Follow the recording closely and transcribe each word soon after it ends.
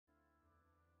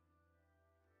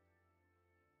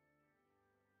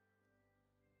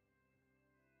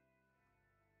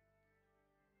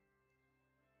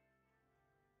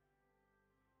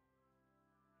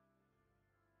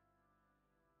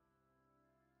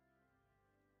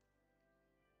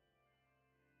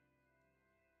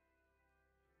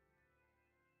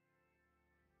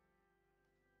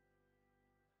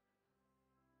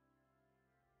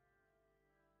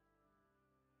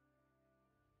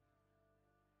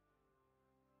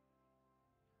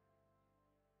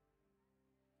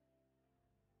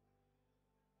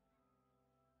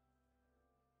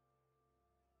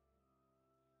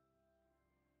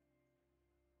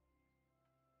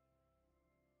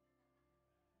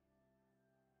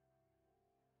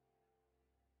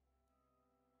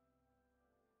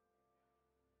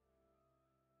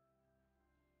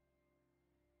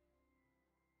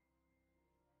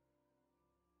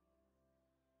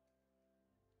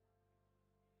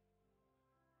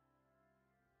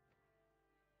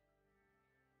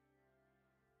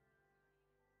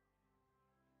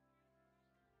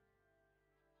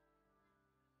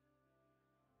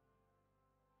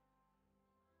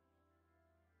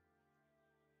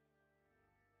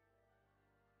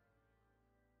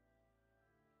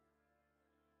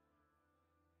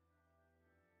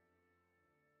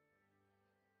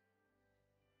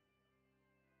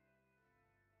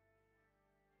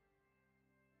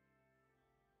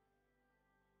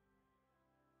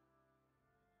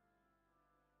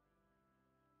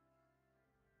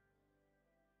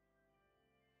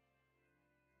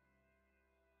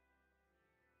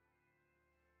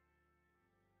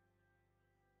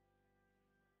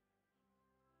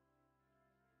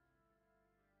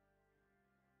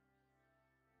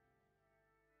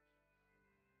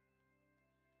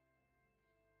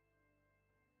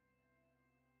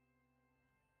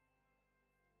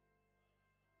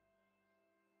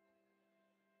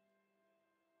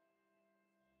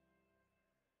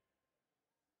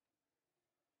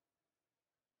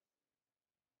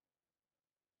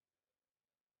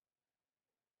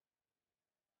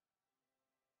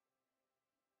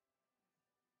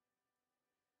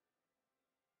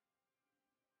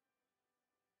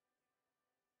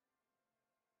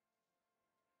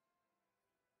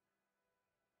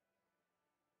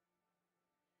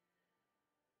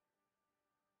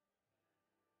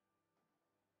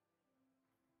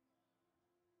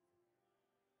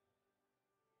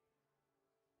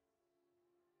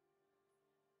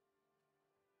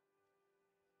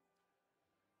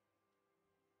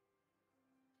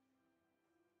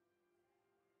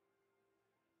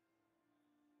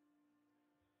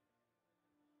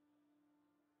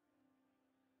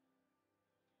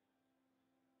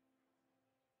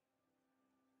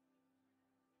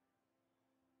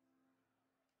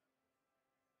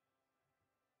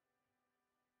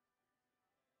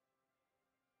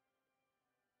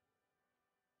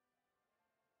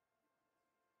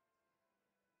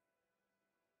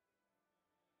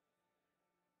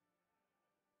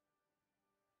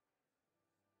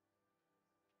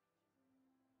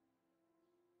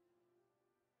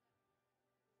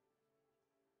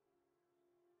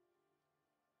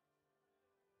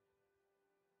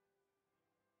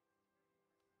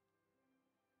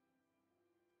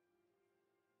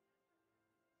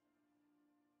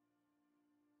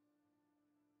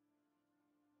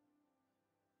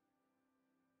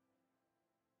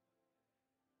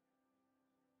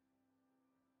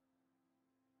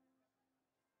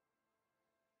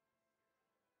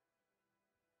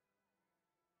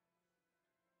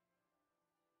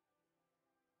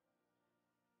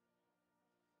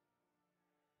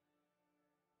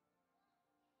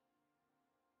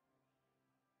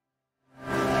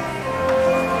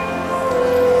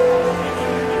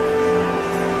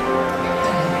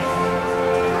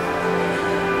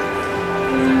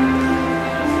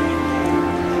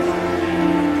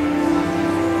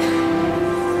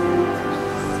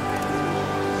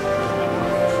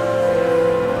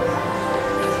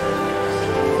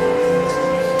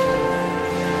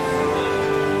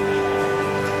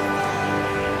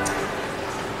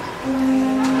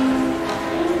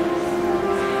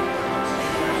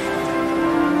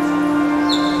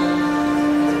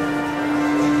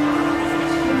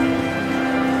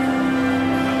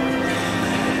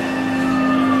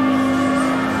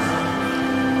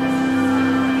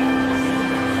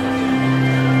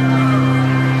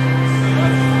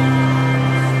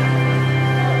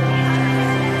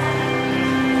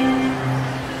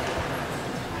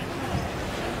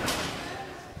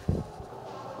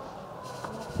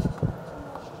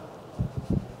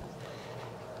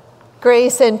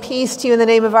Grace and peace to you in the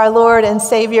name of our Lord and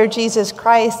Savior Jesus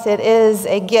Christ. It is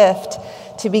a gift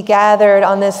to be gathered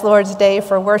on this Lord's Day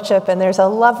for worship, and there's a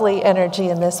lovely energy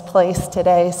in this place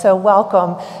today. So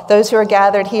welcome those who are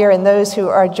gathered here and those who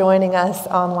are joining us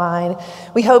online.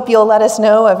 We hope you'll let us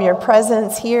know of your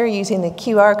presence here using the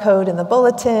QR code in the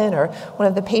bulletin or one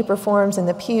of the paper forms in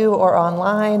the pew or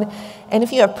online. And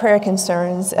if you have prayer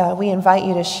concerns, we invite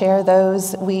you to share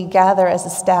those. We gather as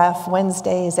a staff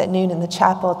Wednesdays at noon in the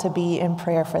chapel to be in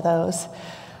prayer for those.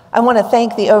 I want to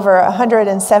thank the over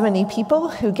 170 people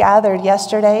who gathered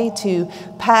yesterday to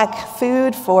pack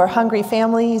food for hungry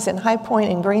families in High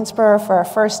Point and Greensboro for our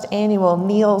first annual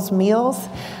Neil's Meals.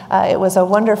 It was a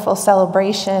wonderful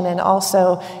celebration and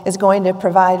also is going to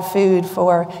provide food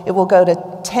it will go to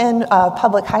 10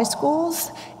 public high schools,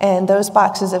 and those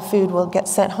boxes of food will get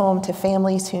sent home to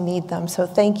families who need them. So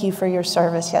thank you for your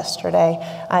service yesterday.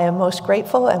 I am most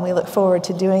grateful, and we look forward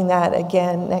to doing that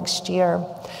again next year.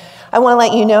 I want to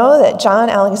let you know that John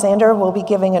Alexander will be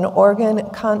giving an organ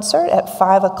concert at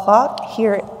 5 o'clock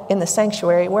here in the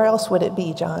sanctuary. Where else would it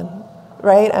be, John?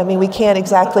 Right? I mean, we can't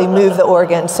exactly move the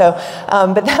organ.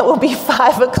 But that will be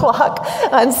 5 o'clock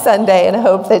on Sunday, and I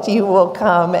hope that you will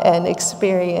come and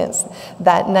experience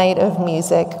that night of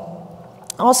music.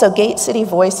 Also, Gate City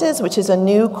Voices, which is a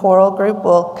new choral group,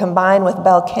 will combine with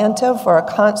Bel Canto for a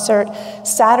concert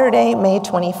Saturday, May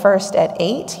 21st at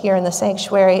 8 here in the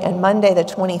sanctuary, and Monday the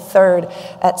 23rd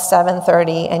at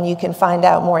 7:30. And you can find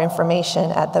out more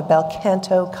information at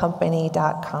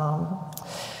thebelcantocompany.com.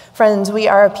 Friends, we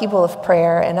are a people of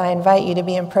prayer, and I invite you to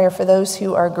be in prayer for those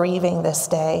who are grieving this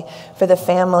day. For the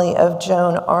family of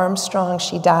Joan Armstrong,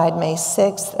 she died May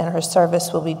 6th, and her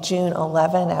service will be June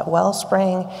 11 at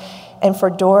Wellspring. And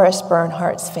for Doris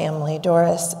Bernhardt's family,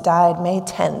 Doris died May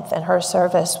 10th, and her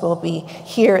service will be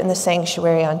here in the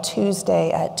sanctuary on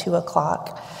Tuesday at 2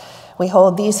 o'clock. We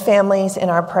hold these families in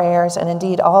our prayers, and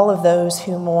indeed all of those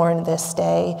who mourn this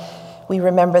day. We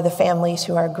remember the families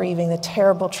who are grieving the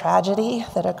terrible tragedy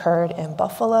that occurred in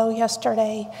Buffalo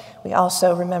yesterday. We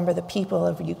also remember the people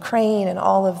of Ukraine and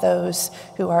all of those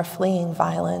who are fleeing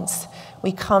violence.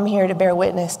 We come here to bear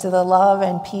witness to the love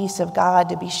and peace of God,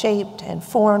 to be shaped and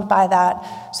formed by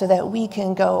that so that we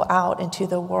can go out into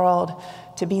the world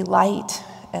to be light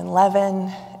and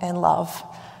leaven and love.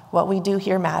 What we do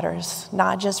here matters,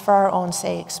 not just for our own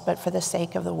sakes, but for the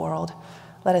sake of the world.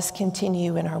 Let us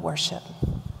continue in our worship.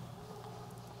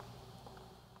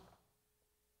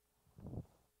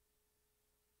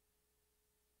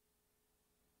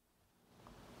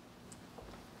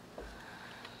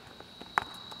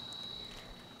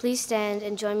 Please stand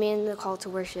and join me in the call to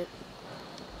worship.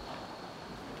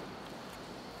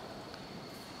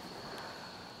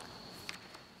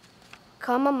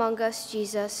 Come among us,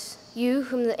 Jesus, you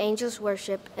whom the angels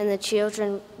worship and the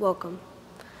children welcome.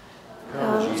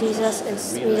 Come, Jesus, and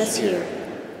meet us here.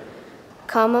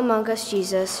 Come among us,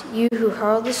 Jesus, you who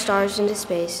hurl the stars into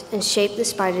space and shape the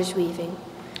spider's weaving.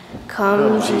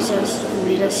 Come, Jesus, and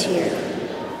meet us here.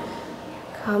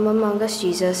 Come among us,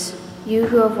 Jesus, you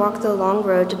who have walked the long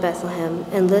road to Bethlehem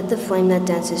and lit the flame that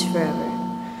dances forever.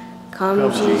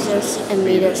 Come, Jesus, and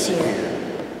meet us here.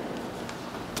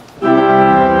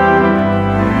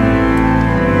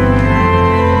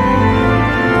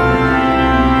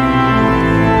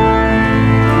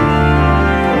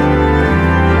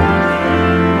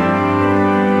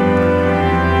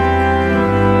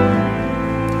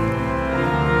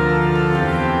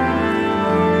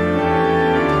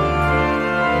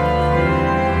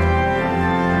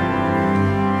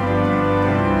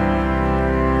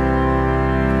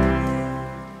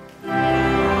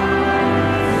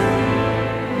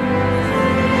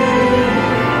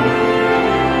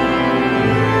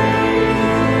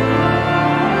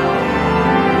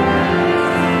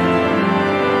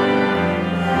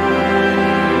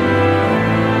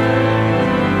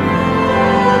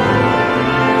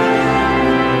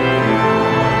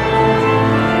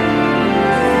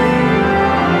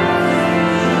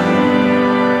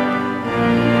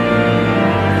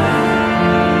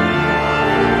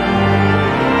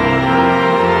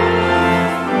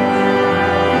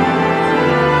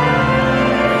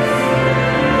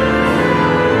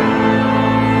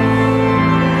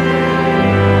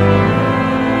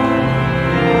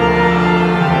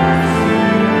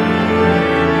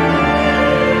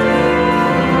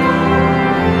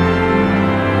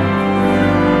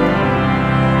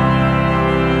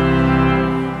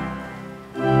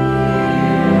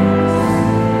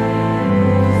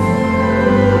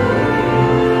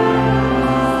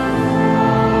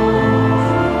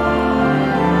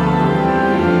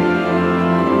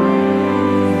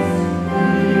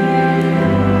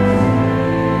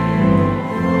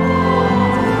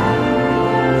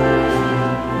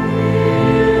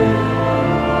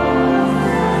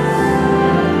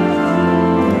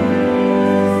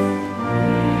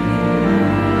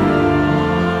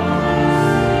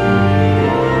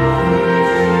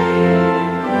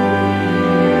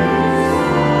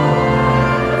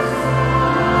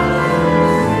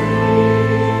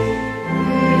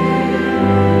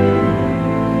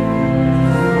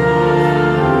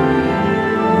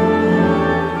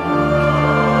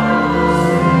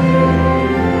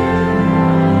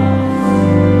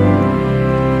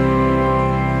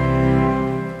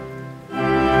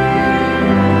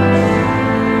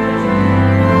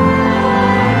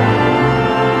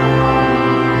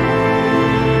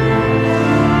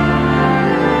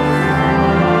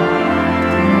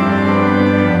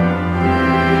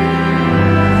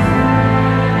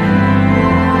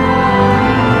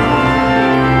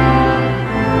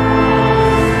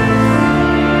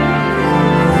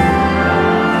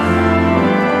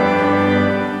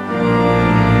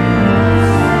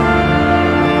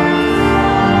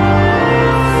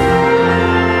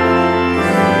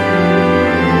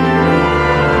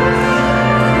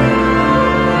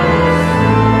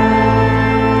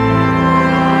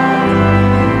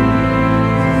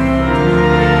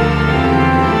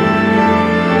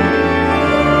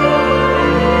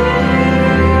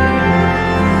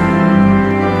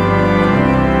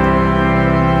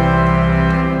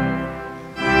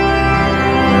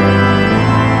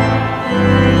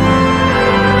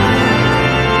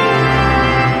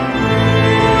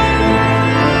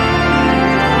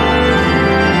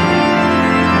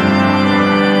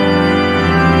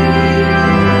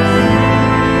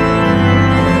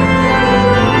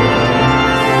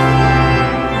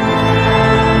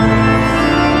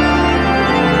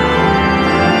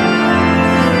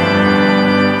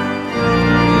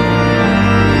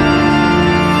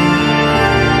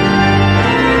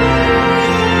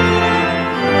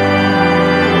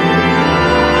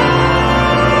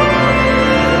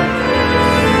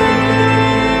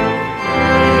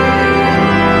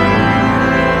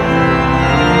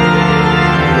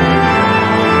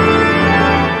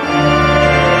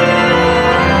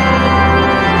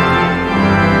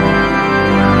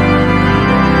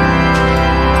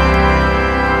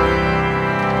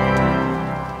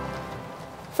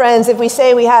 Friends, if we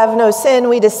say we have no sin,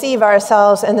 we deceive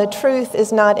ourselves, and the truth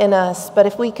is not in us. But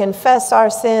if we confess our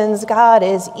sins, God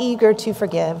is eager to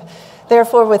forgive.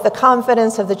 Therefore, with the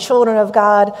confidence of the children of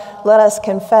God, let us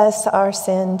confess our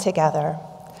sin together.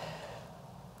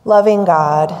 Loving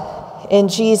God, in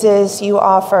Jesus you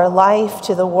offer life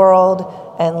to the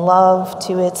world and love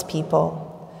to its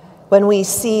people. When we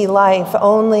see life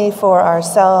only for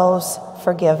ourselves,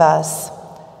 forgive us.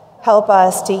 Help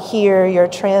us to hear your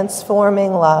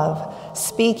transforming love,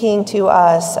 speaking to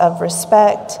us of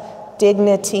respect,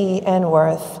 dignity, and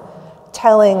worth,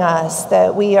 telling us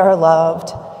that we are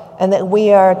loved and that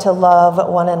we are to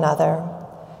love one another.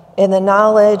 In the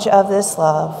knowledge of this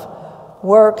love,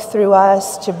 work through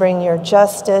us to bring your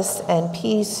justice and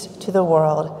peace to the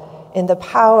world. In the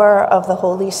power of the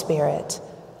Holy Spirit.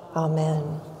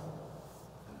 Amen.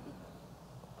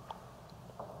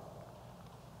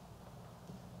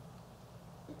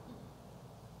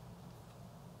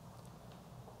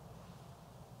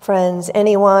 Friends,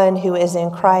 anyone who is in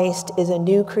Christ is a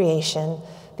new creation.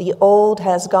 The old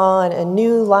has gone, a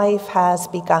new life has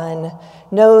begun.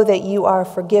 Know that you are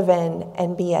forgiven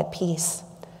and be at peace.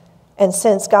 And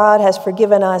since God has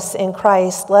forgiven us in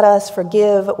Christ, let us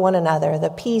forgive one another. The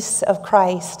peace of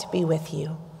Christ be with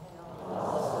you.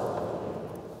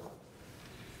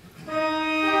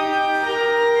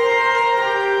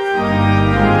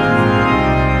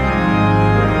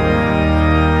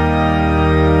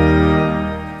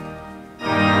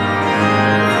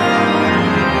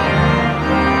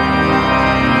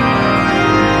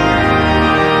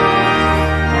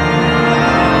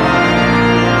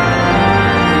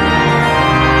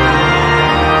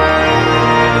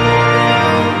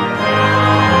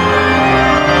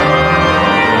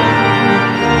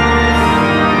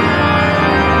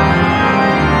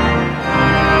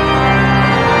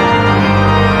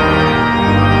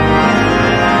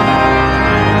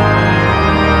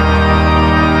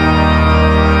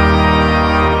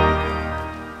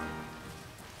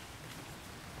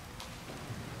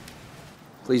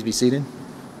 Please be seated.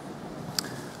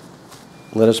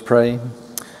 Let us pray.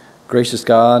 Gracious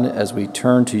God, as we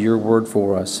turn to your word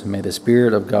for us, may the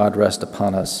Spirit of God rest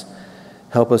upon us.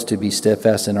 Help us to be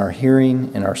steadfast in our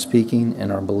hearing, in our speaking,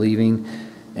 in our believing,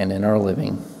 and in our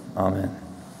living. Amen.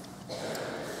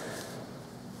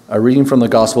 A reading from the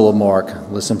Gospel of Mark.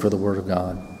 Listen for the word of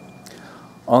God.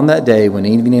 On that day, when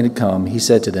evening had come, he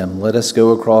said to them, "Let us go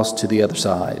across to the other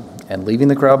side." And leaving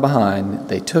the crowd behind,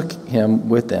 they took him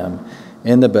with them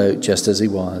in the boat just as he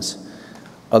was.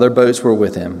 Other boats were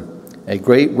with him. A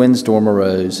great windstorm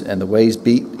arose, and the waves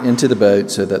beat into the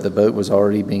boat so that the boat was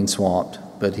already being swamped.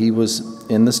 But he was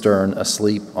in the stern,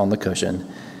 asleep on the cushion.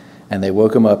 And they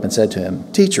woke him up and said to him,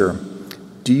 "Teacher,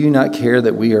 do you not care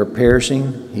that we are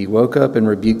perishing?" He woke up and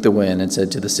rebuked the wind and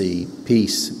said to the sea,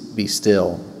 "Peace, be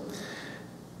still."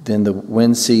 Then the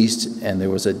wind ceased, and there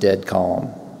was a dead calm.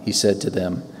 He said to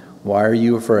them, "Why are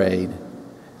you afraid?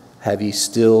 Have ye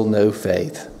still no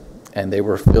faith?" And they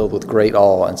were filled with great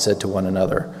awe and said to one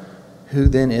another, "Who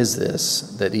then is this,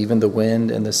 that even the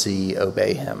wind and the sea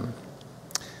obey him?"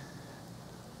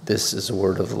 This is the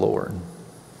word of the Lord.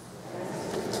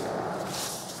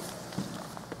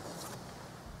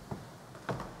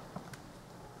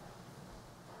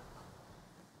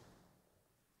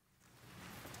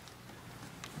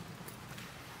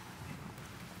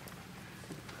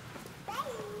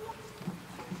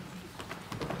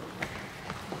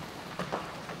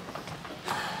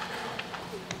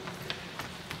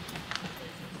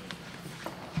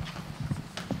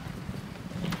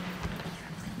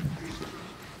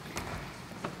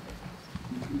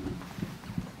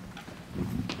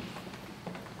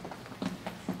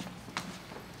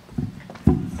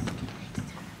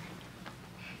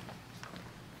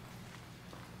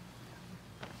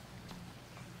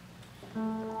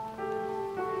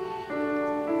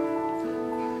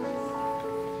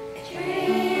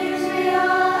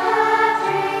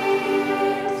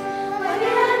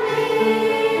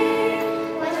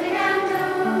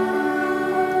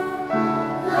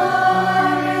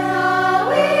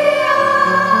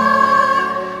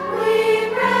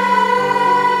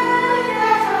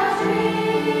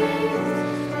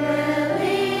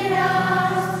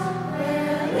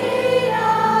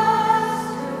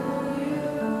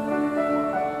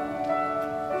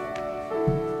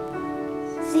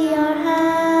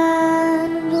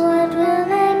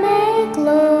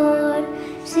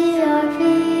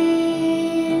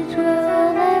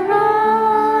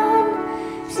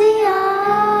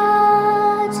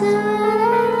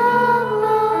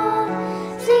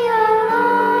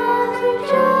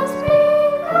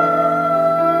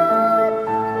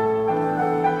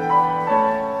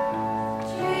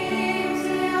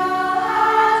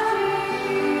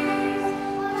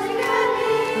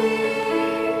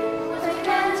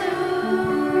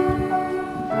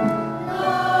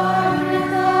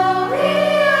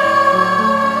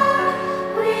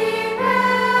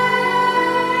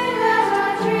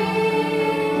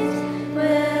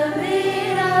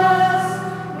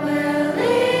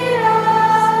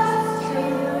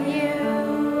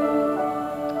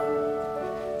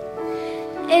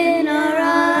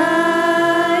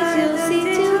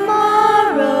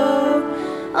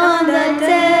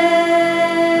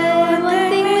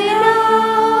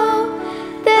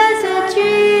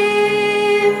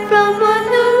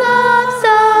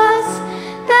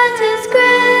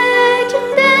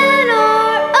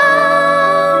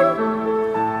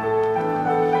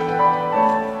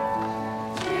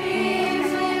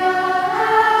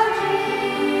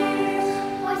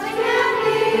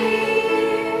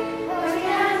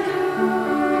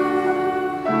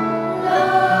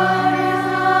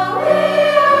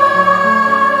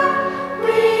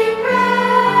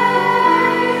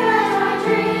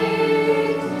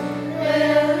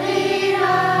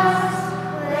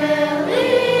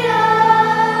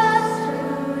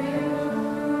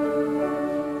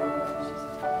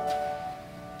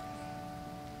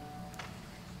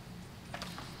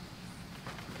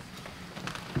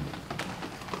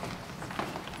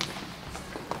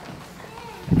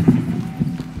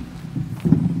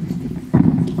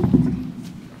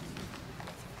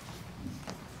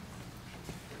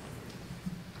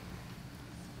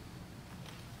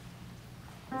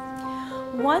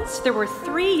 Once there were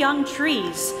 3 young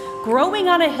trees growing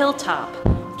on a hilltop,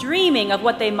 dreaming of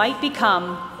what they might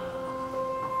become.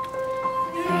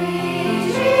 3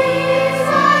 trees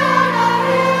high on a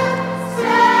hill,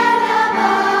 stand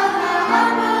above the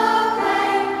humble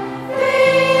plain.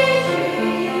 3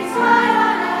 trees high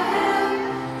on a hill,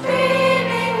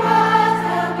 dreaming what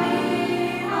they'll be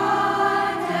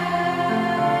one day.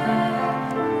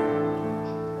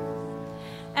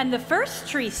 And the first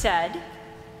tree said,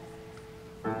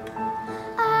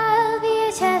 I'll be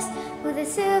a chest with a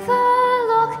silver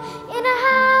lock in a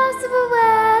house of a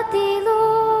wealthy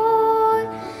lord.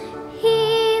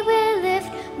 He will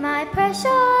lift my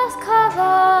precious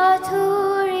cover to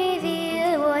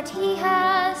reveal what he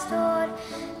has stored.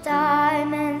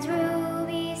 Diamonds,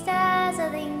 rubies,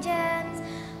 dazzling gems,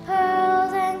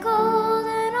 pearls and gold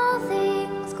and all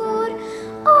things good.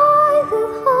 I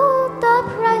will hold the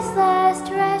priceless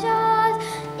treasures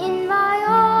in my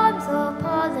arms of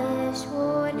polished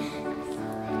wood. 3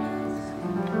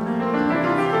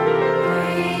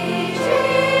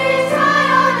 trees high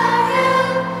on a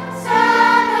hill,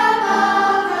 stand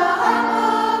above the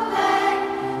humble plain.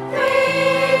 3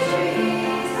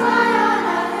 trees high on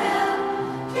a hill,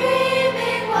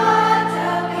 dreaming what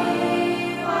they'll be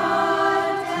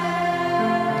one day.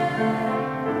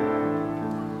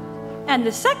 and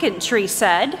the second tree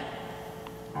said,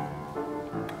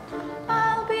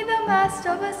 I'll be the mast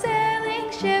of a sailing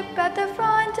ship at the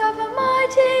front of a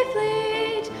mighty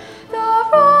fleet. The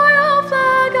royal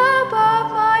flag above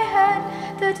my head,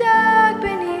 the deck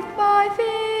beneath my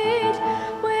feet.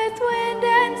 With wind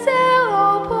and sail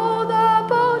I'll pull the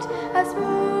boat as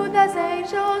smooth as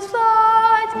angels'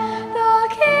 flight. The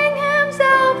king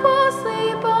himself will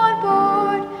sleep on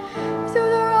board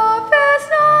through the roughest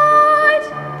night.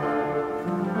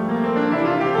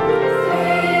 3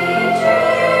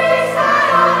 trees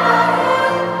high on a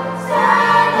hill,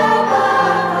 stand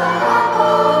above the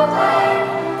humble plain.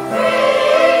 3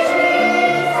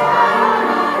 trees high on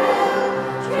a hill,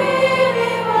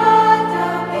 dreaming what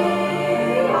they'll be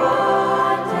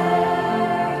one day.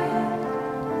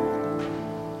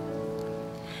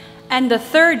 and the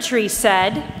third tree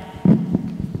said,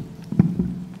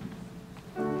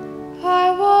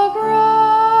 I will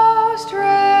grow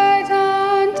straight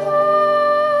and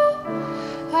tall.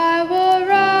 I will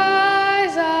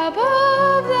rise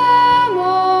above them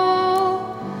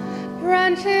all.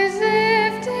 Branches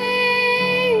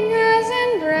lifting as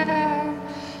in prayer.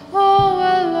 All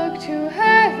will look to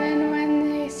heaven when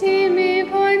they see me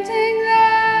pointing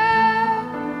there.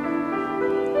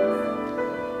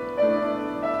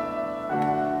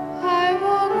 I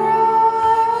will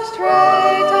grow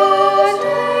straight and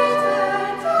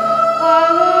tall. I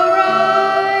will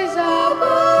rise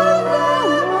above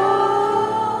them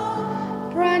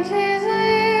all. Branches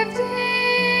lifting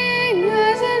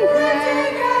as in prayer.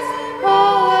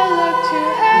 All will look to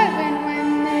heaven when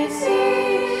they see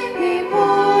me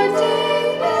pointing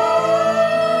there.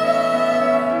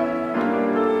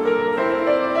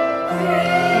 3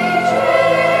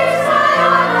 trees high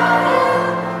on a hill,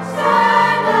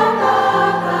 stand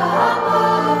above the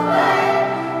humble plain.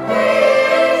 3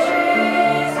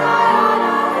 trees high on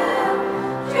a hill,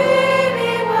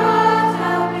 dreaming what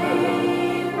they'll be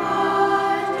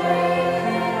one day.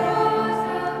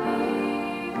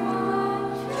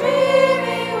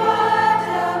 Dreaming what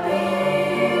they'll be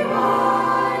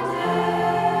one day.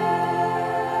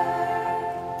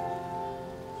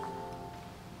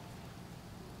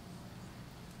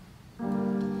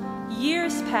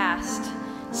 Years passed,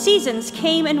 seasons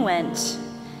came and went.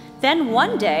 Then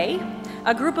one day,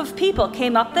 a group of people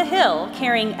came up the hill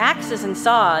carrying axes and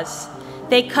saws.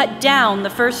 They cut down the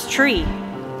first tree. A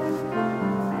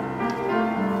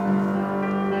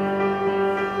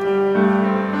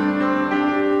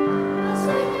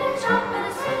sing and a chop and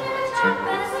a sing and a chop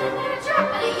and a sing and a chop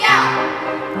and a yell.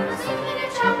 And a sing and a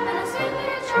chop and a sing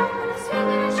and a chop and a sing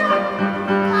and a chop.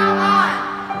 Come on.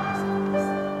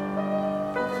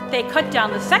 They cut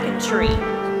down the second tree.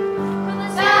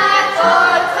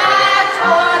 Backward,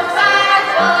 backward,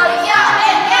 backward, yeah,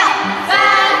 and yeah.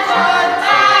 Backward,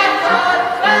 backward,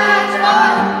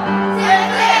 backward. Clear,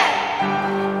 clear.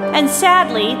 And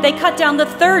sadly, they cut down the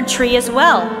third tree as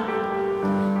well.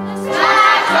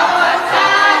 Backward,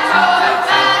 backward,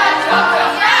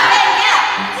 backward, yeah, and yeah.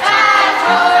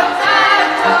 Backward,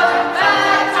 backward,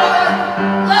 backward.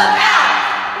 Look out.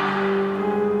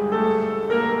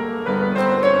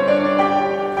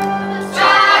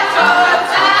 Backward,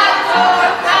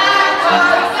 backward,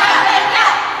 backward, yeah, and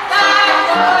yeah.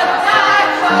 Backward,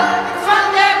 backward. It's from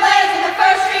their blades and the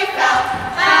first tree fell.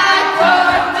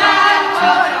 Backward,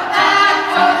 backward,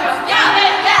 backward, yeah,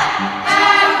 and yeah.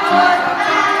 Backward.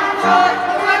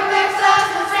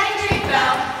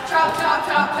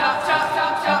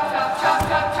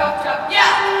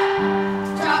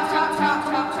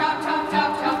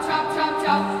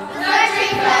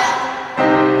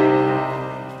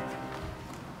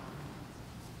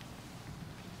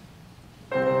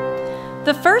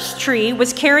 The first tree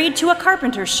was carried to a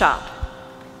carpenter's shop.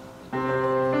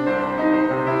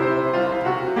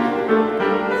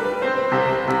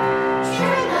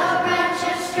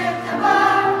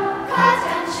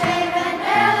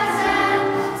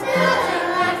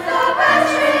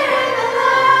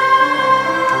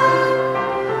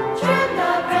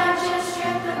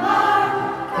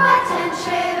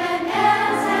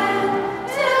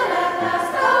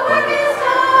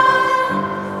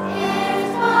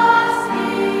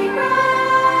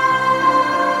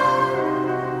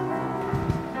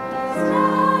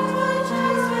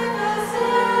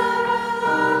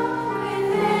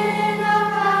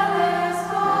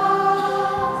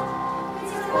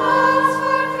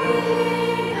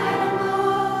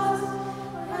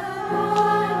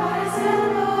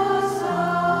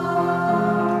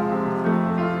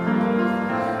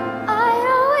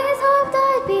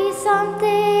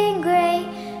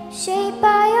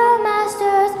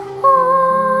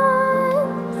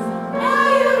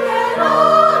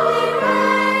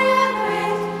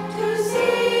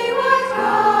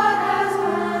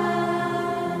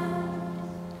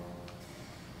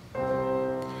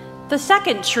 The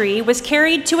second tree was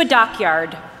carried to a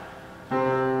dockyard.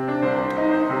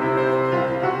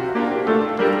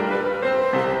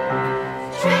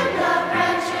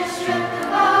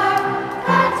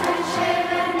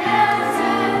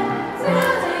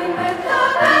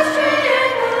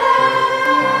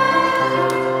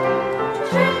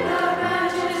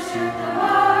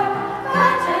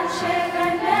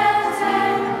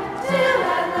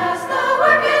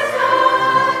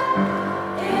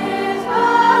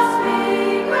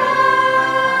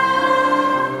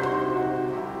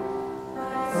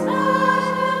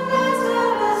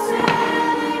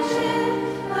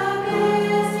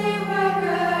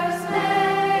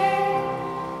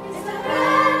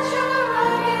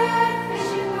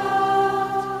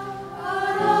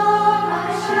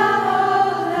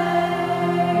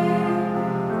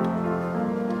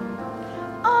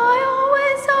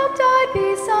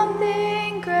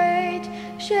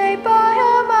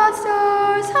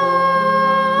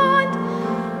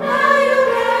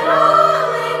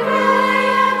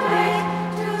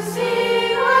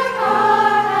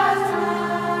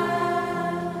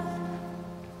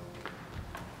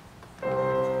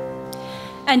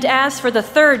 And as for the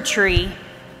third tree,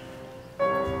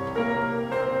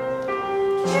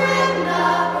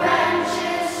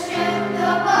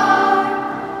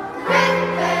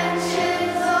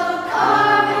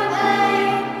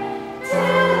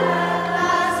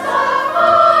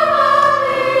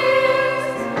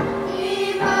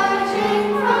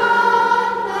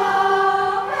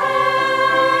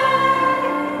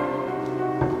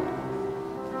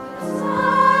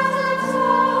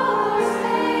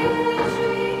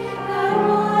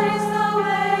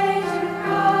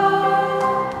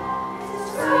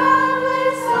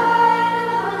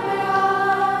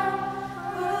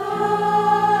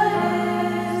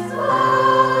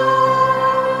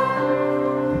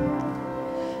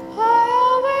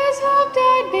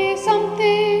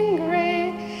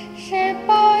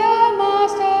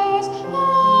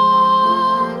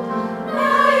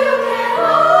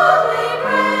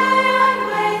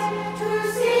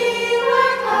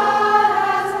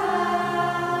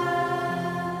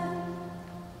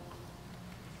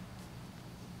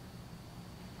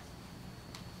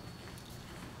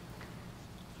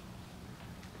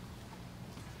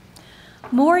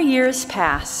 more years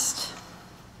passed.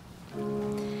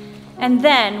 And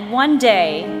then, one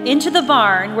day, into the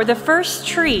barn where the first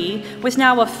tree was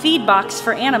now a feed box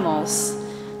for animals,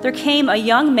 there came a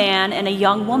young man and a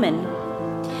young woman.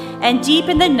 And deep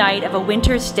in the night of a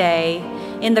winter's day,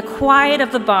 in the quiet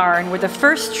of the barn where the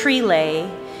first tree lay,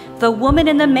 the woman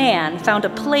and the man found a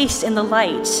place in the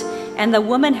light, and the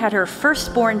woman had her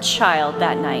firstborn child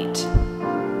that night.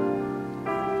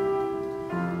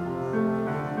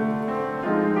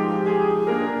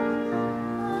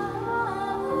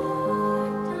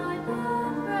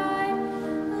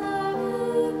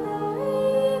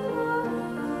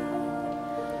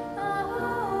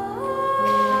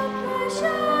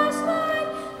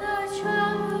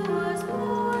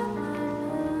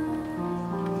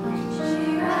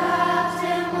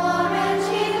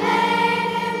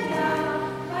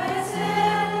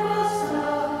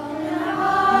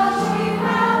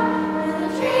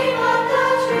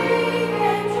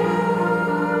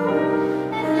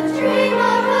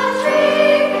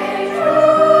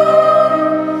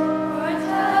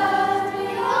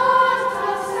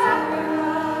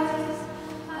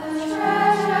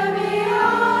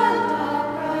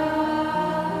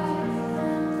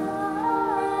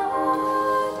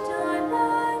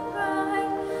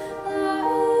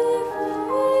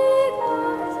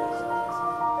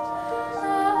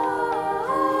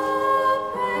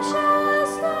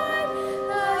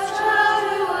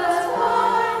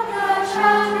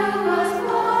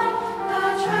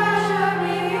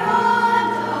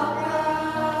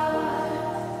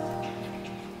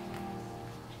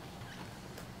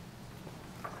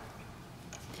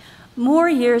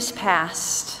 years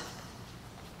passed.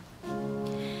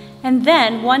 And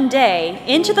then one day,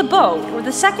 into the boat, where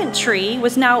the second tree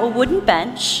was now a wooden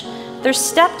bench, there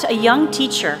stepped a young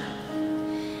teacher.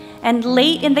 And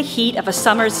late in the heat of a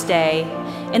summer's day,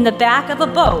 in the back of a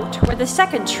boat where the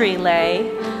second tree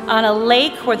lay, on a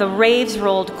lake where the waves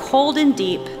rolled cold and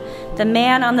deep, the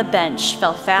man on the bench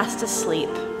fell fast asleep.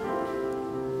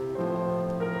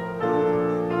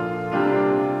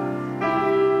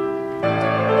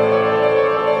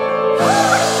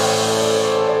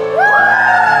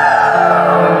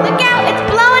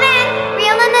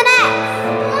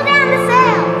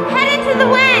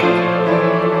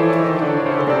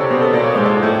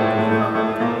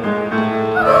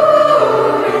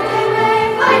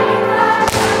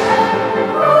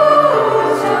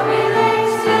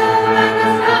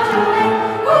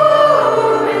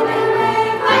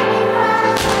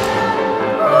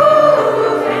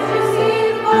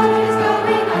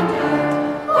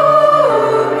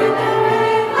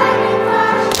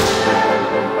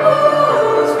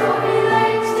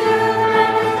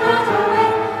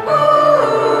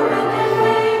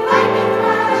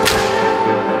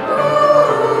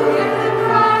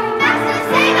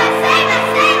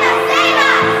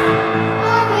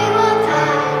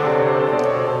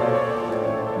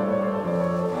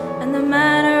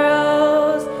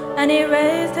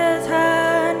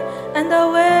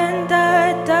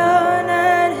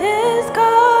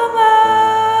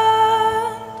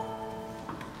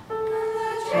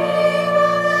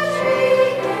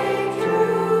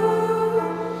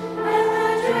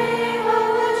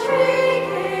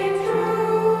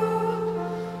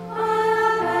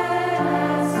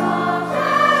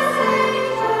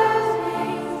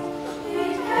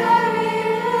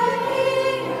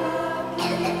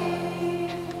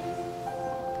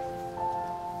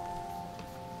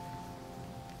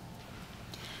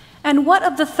 And what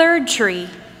of the third tree?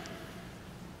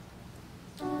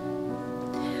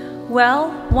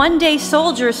 Well, one day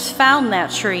soldiers found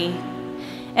that tree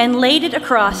and laid it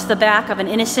across the back of an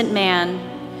innocent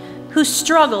man who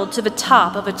struggled to the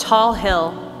top of a tall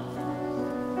hill.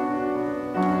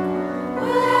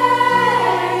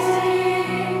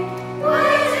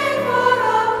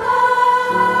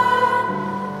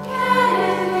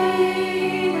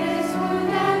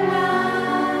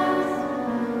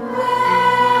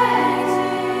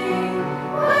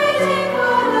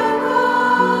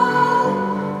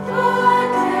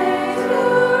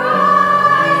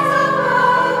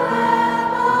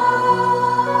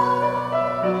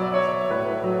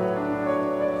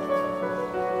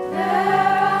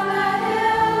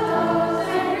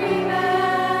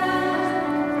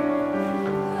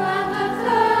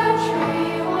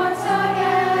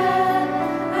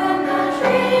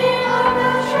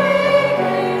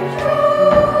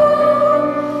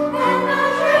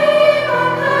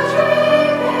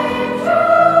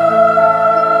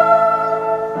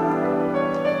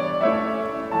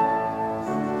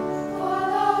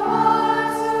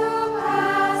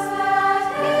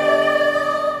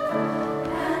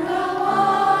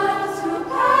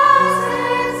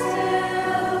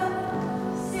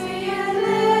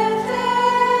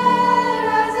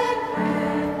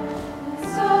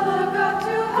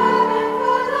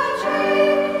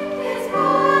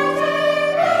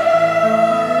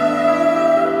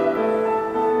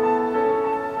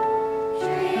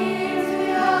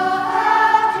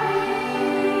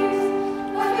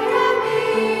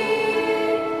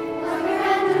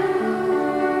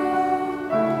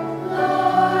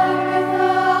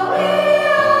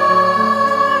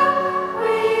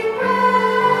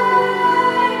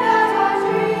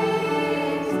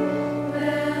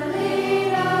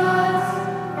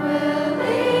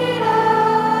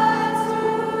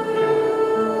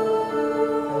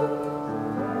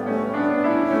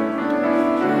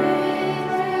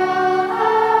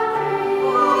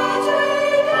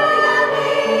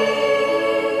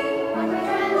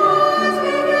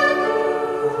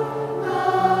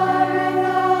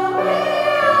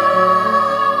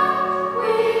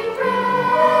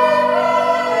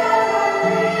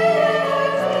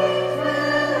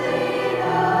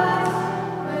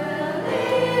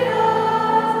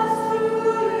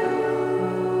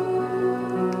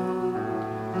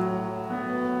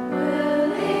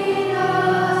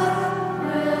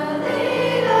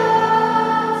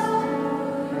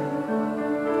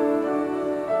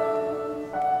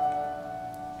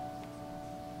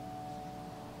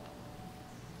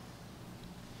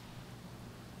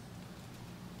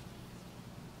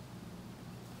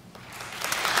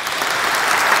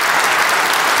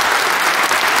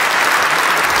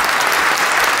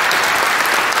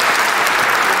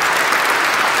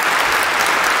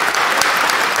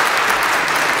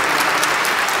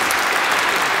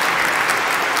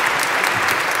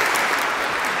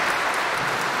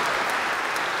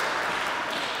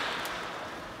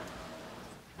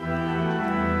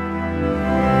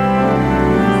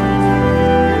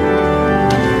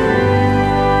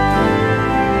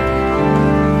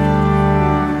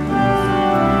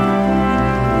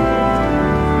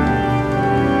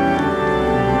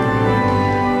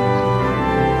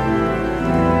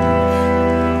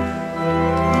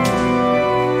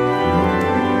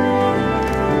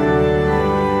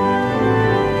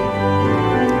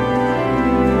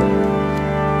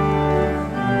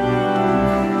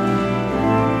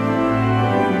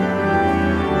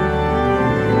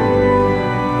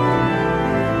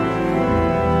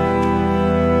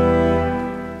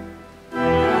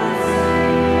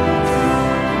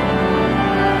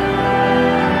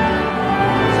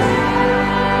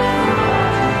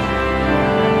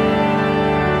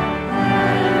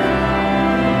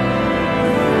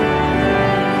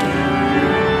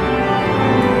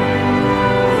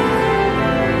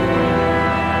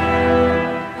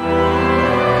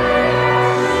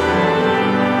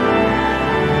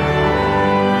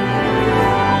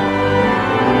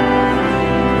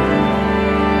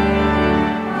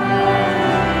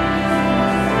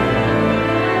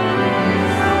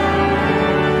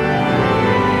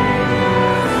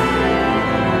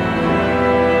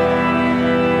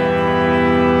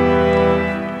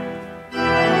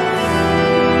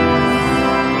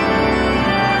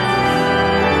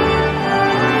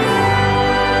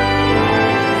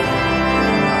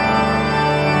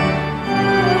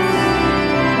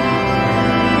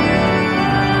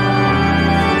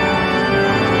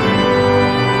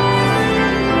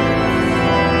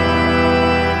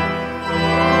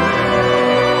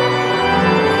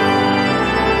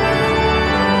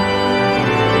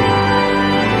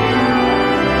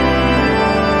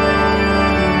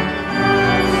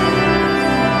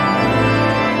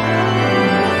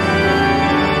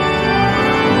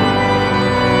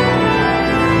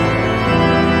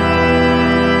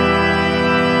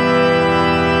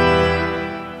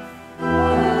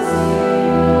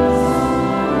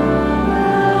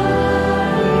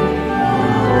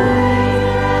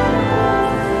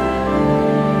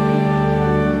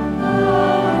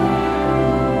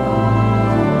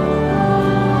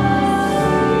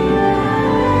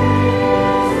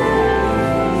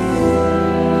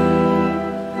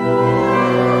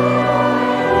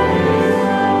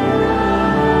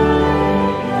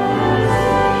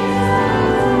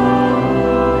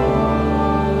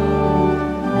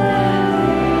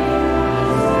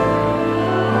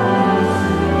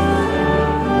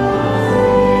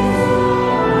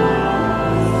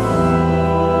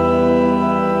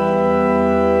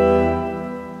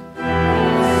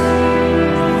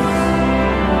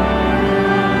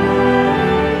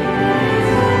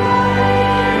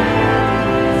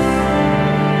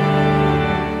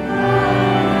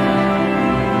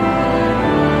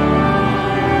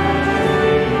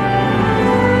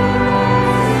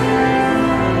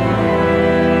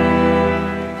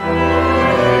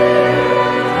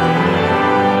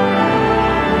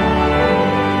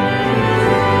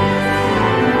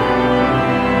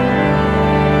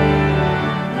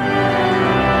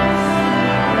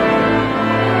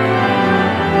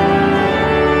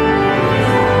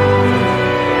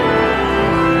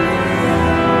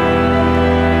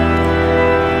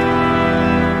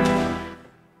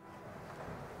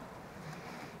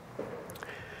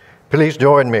 Please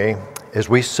join me as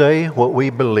we say what we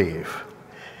believe.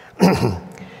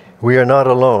 We are not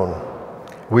alone.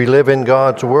 We live in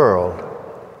God's world.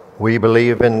 We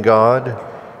believe in God,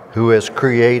 who has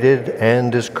created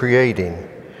and is creating,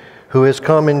 who has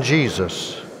come in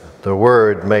Jesus, the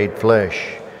Word made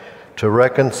flesh, to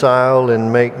reconcile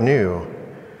and make new,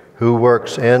 who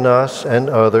works in us and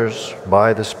others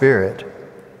by the Spirit.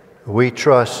 We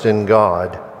trust in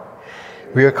God.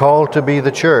 We are called to be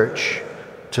the church,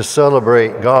 to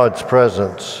celebrate God's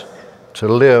presence, to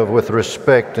live with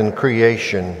respect in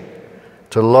creation,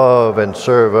 to love and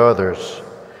serve others,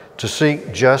 to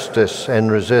seek justice and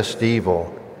resist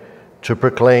evil, to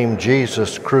proclaim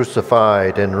Jesus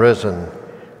crucified and risen,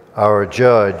 our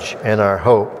judge and our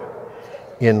hope,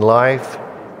 in life,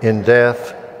 in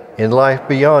death, in life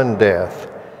beyond death.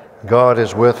 God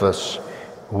is with us.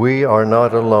 We are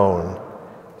not alone.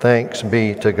 Thanks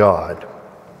be to God.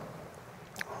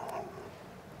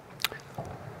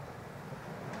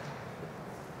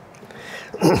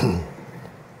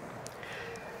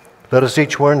 Let us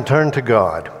each one turn to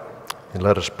God and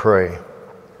let us pray.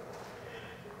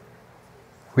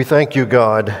 We thank you,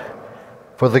 God,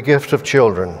 for the gift of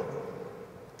children.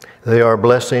 They are a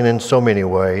blessing in so many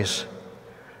ways.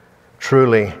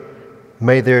 Truly,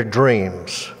 may their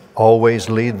dreams always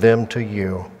lead them to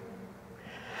you.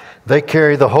 They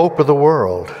carry the hope of the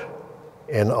world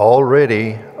and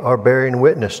already are bearing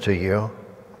witness to you.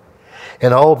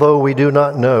 And although we do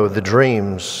not know the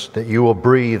dreams that you will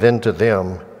breathe into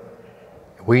them,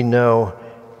 we know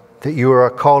that you are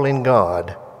a calling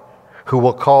God who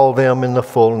will call them in the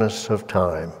fullness of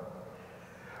time.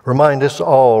 Remind us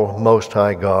all, Most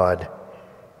High God,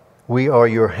 we are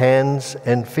your hands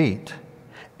and feet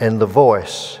and the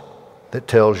voice that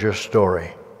tells your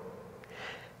story.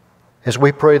 As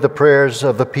we pray the prayers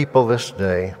of the people this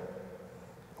day,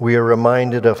 we are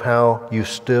reminded of how you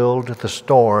stilled the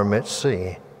storm at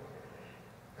sea.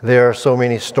 There are so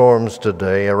many storms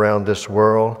today around this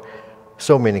world,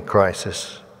 so many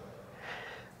crises.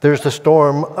 There's the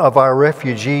storm of our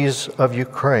refugees of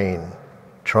Ukraine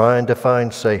trying to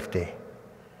find safety.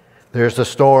 There's the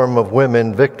storm of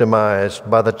women victimized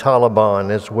by the Taliban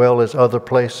as well as other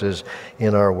places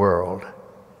in our world.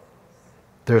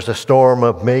 There's a storm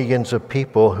of millions of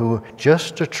people who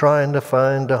just are trying to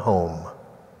find a home.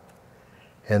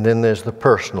 And then there's the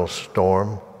personal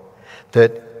storm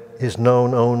that is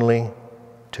known only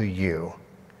to you.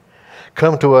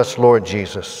 Come to us, Lord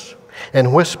Jesus,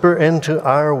 and whisper into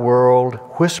our world,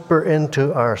 whisper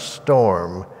into our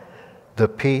storm, the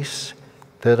peace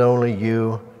that only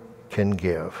you can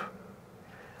give.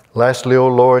 Lastly, O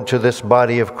Lord, to this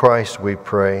body of Christ we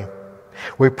pray.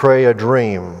 We pray a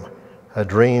dream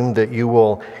that you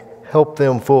will help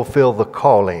them fulfill the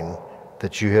calling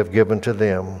that you have given to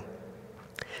them.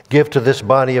 Give to this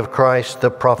body of Christ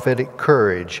the prophetic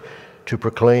courage to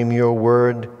proclaim your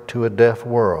word to a deaf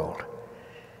world.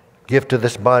 Give to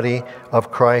this body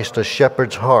of Christ a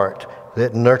shepherd's heart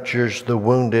that nurtures the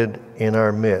wounded in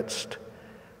our midst.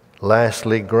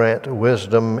 Lastly, grant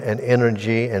wisdom and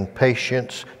energy and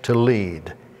patience to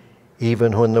lead,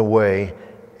 even when the way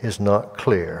is not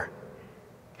clear.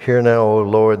 Hear now, O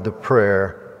Lord, the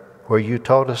prayer where you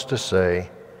taught us to say,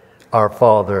 Our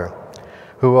Father,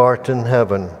 who art in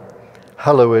heaven,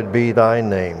 hallowed be thy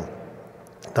name.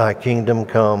 Thy kingdom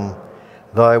come,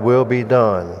 thy will be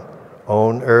done,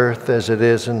 on earth as it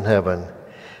is in heaven.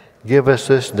 Give us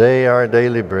this day our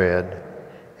daily bread,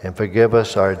 and forgive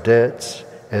us our debts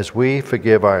as we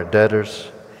forgive our debtors.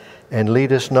 And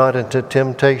lead us not into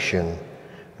temptation,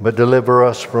 but deliver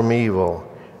us from evil.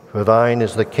 For thine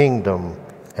is the kingdom,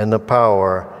 and the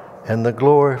power, and the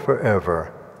glory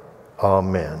forever.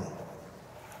 Amen.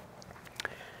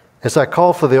 As I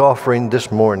call for the offering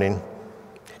this morning,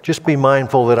 just be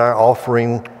mindful that our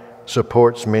offering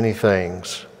supports many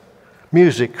things.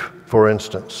 Music, for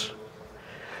instance.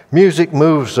 Music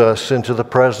moves us into the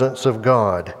presence of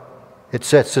God. It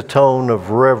sets a tone of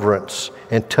reverence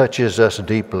and touches us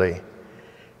deeply.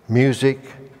 Music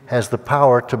has the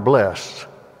power to bless,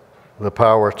 the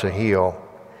power to heal.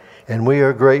 And we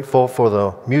are grateful for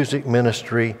the music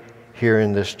ministry here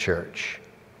in this church.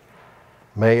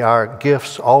 May our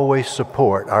gifts always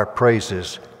support our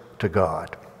praises to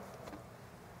God.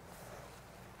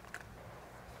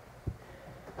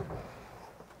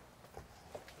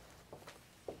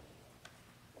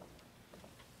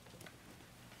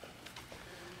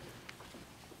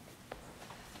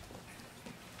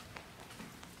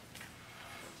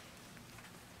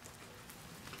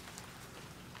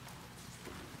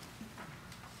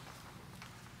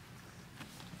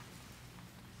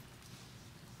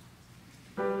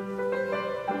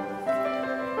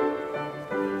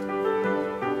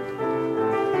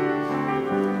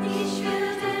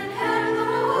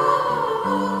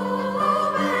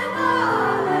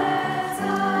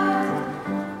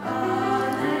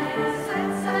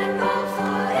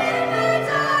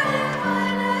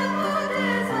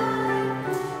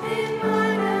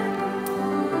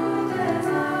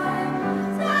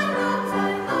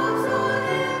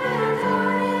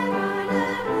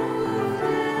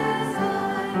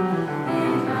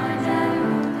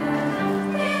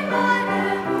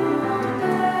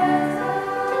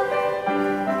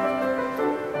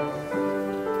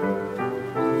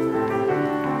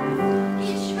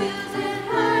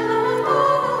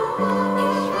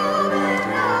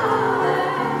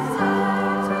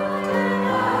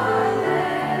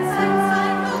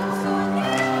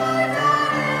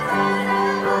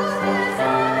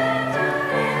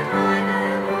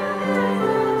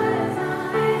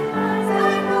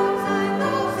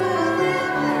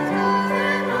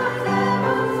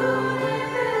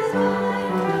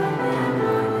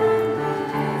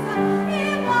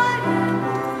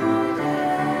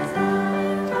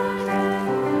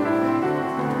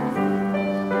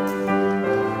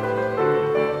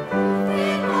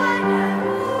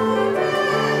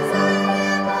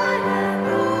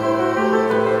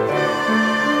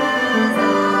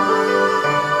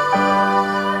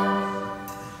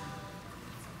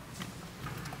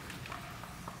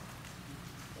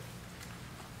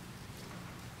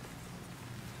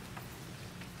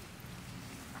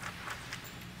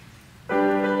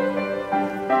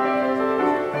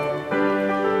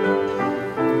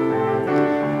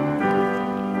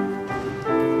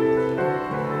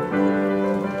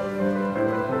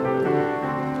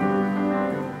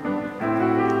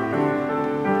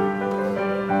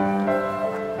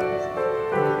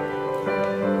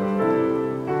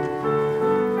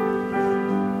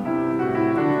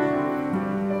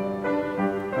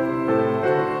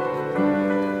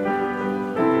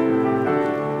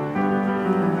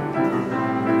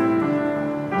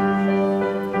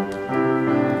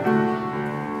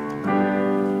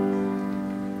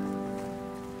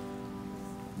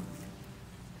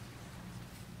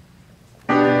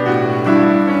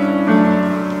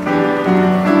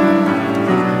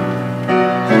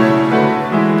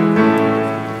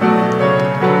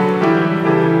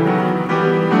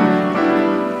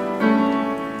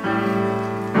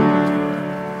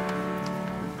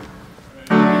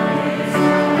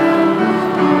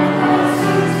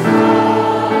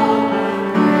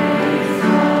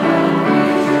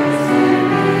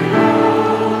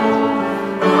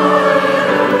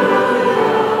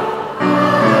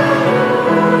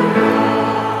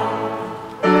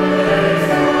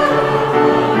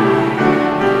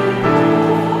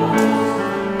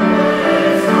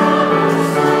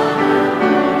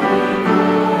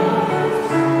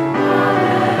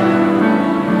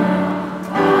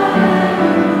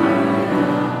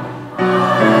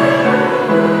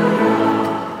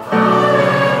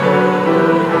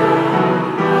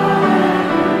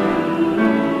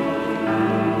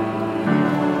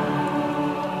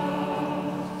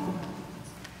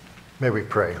 May we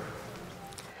pray.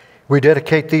 We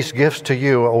dedicate these gifts to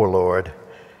you, O Lord,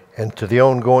 and to the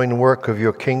ongoing work of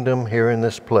your kingdom here in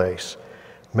this place.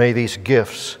 May these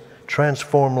gifts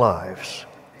transform lives.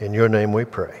 In your name we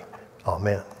pray.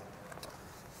 Amen.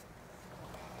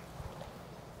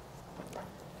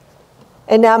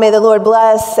 And now may the Lord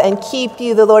bless and keep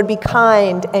you. The Lord be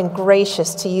kind and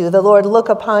gracious to you. The Lord look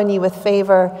upon you with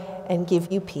favor and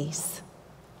give you peace.